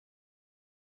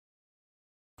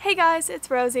Hey guys,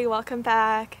 it's Rosie. Welcome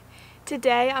back.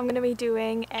 Today I'm going to be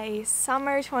doing a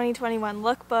summer 2021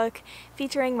 lookbook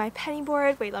featuring my penny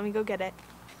board. Wait, let me go get it.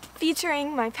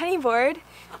 Featuring my penny board.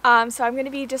 So I'm going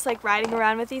to be just like riding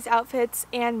around with these outfits,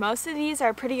 and most of these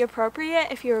are pretty appropriate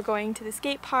if you were going to the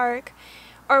skate park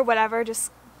or whatever,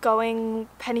 just going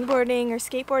pennyboarding or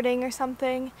skateboarding or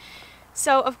something.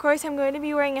 So of course I'm going to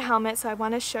be wearing a helmet, so I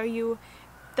want to show you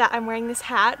that I'm wearing this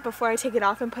hat before I take it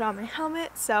off and put on my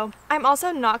helmet. So I'm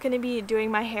also not going to be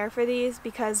doing my hair for these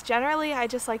because generally I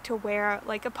just like to wear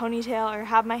like a ponytail or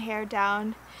have my hair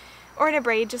down or in a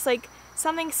braid, just like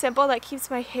something simple that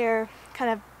keeps my hair kind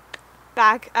of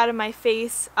back out of my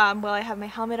face while I have my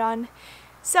helmet on.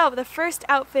 So the first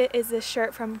outfit is this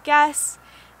shirt from Guess,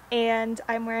 and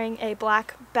I'm wearing a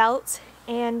black belt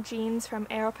and jeans from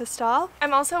Aeropostale.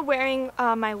 I'm also wearing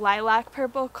my lilac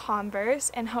purple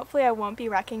Converse, and hopefully I won't be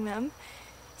wrecking them.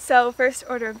 So first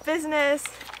order of business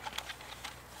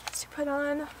is to put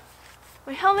on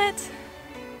my helmet.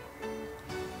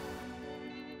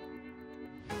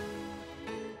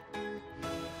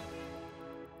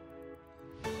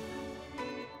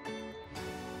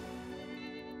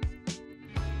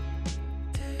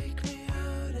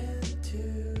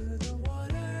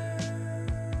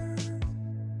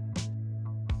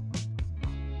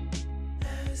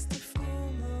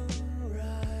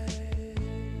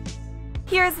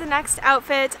 Here's the next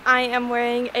outfit. I am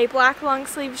wearing a black long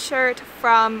sleeve shirt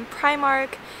from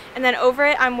Primark, and then over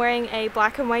it I'm wearing a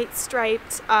black and white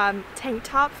striped tank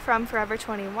top from Forever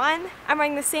 21. I'm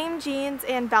wearing the same jeans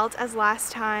and belt as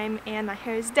last time, and my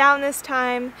hair is down this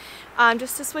time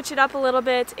just to switch it up a little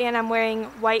bit, and I'm wearing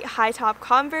white high top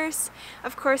Converse.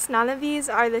 Of course, none of these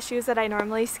are the shoes that I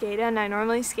normally skate in. I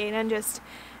normally skate in just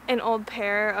an old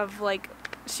pair of like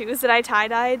shoes that I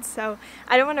tie-dyed, so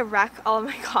I don't want to wreck all of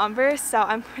my Converse, so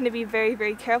I'm going to be very,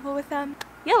 very careful with them.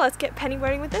 Yeah, let's get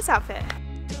pennyboarding with this outfit.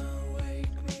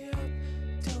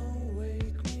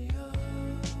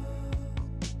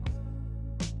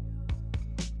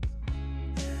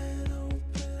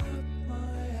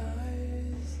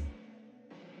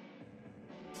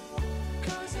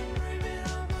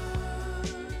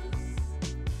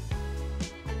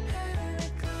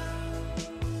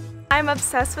 I'm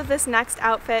obsessed with this next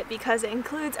outfit because it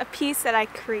includes a piece that I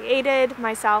created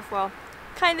myself, well,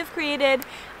 kind of created.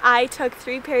 I took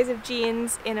 3 pairs of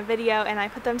jeans in a video and I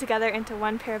put them together into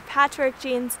one pair of patchwork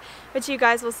jeans, which you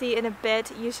guys will see in a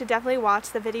bit. You should definitely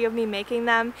watch the video of me making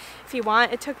them if you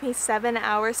want. It took me 7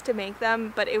 hours to make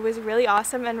them, but it was really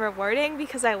awesome and rewarding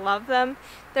because I love them.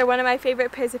 They're one of my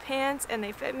favorite pairs of pants and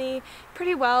they fit me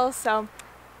pretty well, so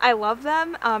I love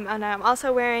them. And I'm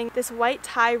also wearing this white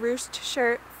tie ruched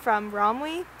shirt from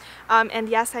Romwe, and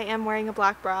yes, I am wearing a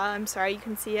black bra. I'm sorry you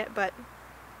can see it, but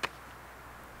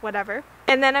whatever.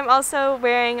 And then I'm also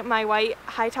wearing my white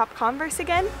high top Converse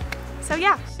again, so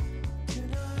yeah.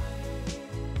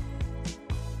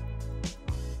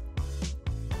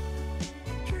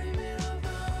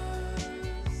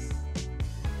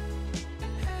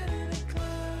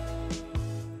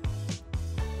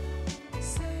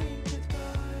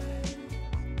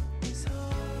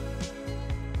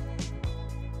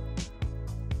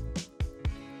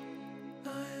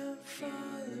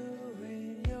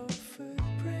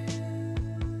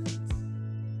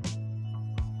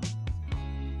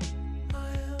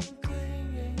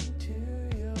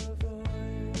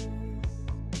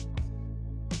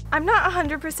 I'm not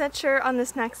 100% sure on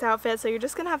this next outfit, so you're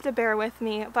just gonna have to bear with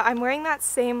me, but I'm wearing that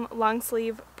same long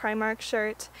sleeve Primark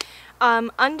shirt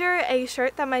under a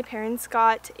shirt that my parents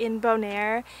got in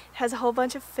Bonaire. It has a whole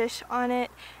bunch of fish on it,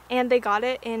 and they got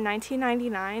it in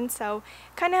 1999, so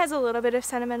it kind of has a little bit of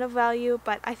sentimental value,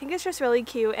 but I think it's just really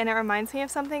cute, and it reminds me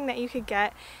of something that you could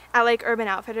get at like Urban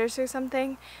Outfitters or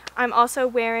something. I'm also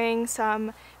wearing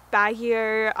some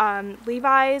baggier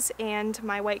Levi's and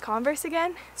my white Converse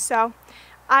again, so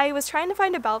I was trying to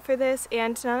find a belt for this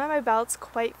and none of my belts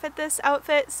quite fit this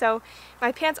outfit, so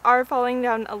my pants are falling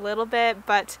down a little bit,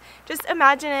 but just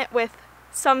imagine it with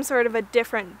some sort of a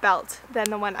different belt than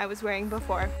the one I was wearing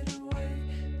before.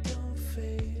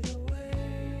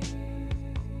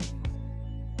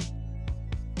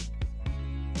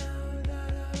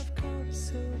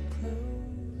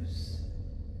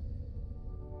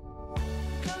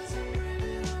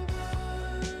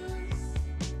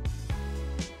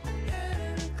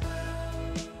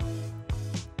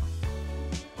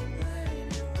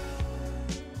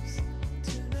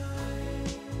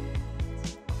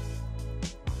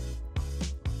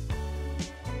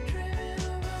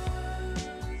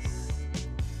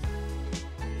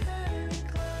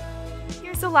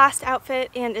 Here's the last outfit,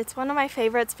 and it's one of my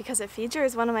favorites because it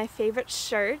features one of my favorite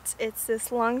shirts. It's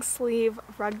this long sleeve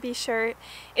rugby shirt.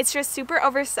 It's just super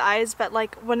oversized, but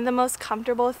like one of the most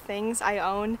comfortable things I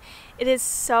own. It is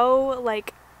so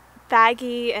like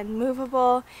baggy and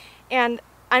movable, and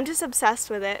I'm just obsessed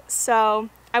with it.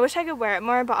 So I wish I could wear it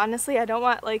more, but honestly I don't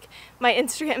want like my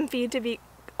Instagram feed to be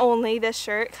only this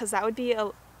shirt, because that would be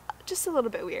just a little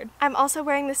bit weird. I'm also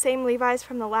wearing the same Levi's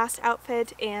from the last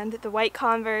outfit and the white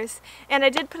Converse, and I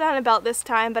did put on a belt this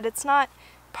time, but it's not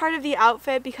part of the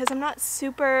outfit because I'm not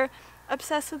super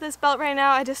obsessed with this belt right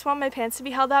now. I just want my pants to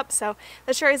be held up, so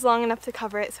the shirt is long enough to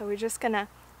cover it, so we're just gonna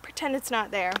pretend it's not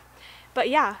there. But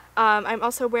yeah, I'm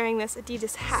also wearing this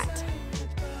Adidas hat.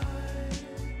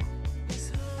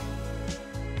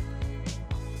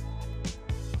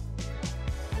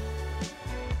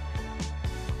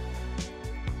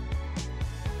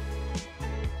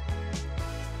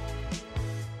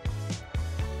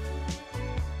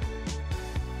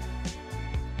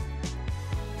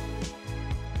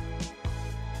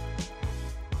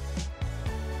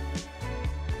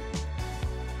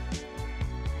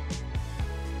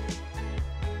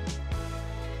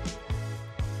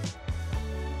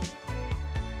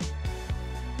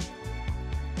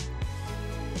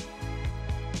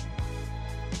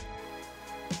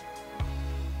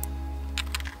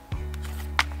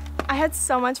 I had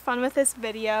so much fun with this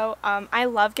video. I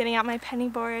love getting out my penny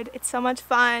board. It's so much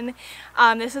fun.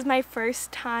 This is my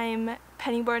first time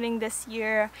pennyboarding this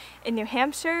year in New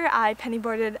Hampshire. I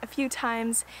pennyboarded a few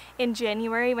times in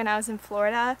January when I was in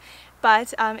Florida,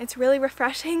 but it's really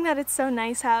refreshing that it's so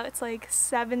nice out. It's like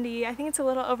 70, I think it's a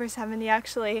little over 70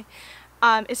 actually.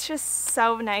 It's just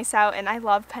so nice out, and I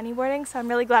love pennyboarding, so I'm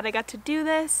really glad I got to do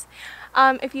this.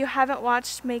 If you haven't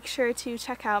watched, make sure to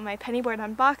check out my pennyboard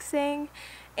unboxing.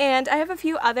 And I have a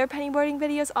few other pennyboarding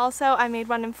videos also. I made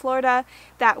one in Florida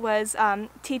that was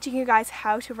teaching you guys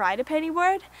how to ride a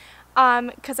pennyboard,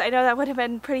 because I know that would have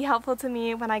been pretty helpful to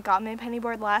me when I got my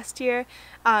pennyboard last year,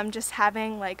 just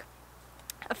having like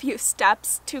a few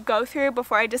steps to go through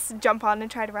before I just jump on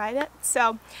and try to ride it.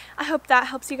 So I hope that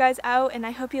helps you guys out, and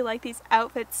I hope you like these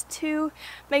outfits too.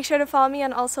 Make sure to follow me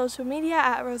on all social media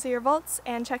at Rosie Revolts,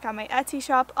 and check out my Etsy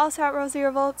shop also at Rosie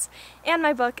Revolts, and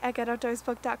my book at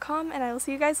GetOutdoorsBook.com, and I will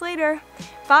see you guys later.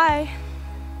 Bye!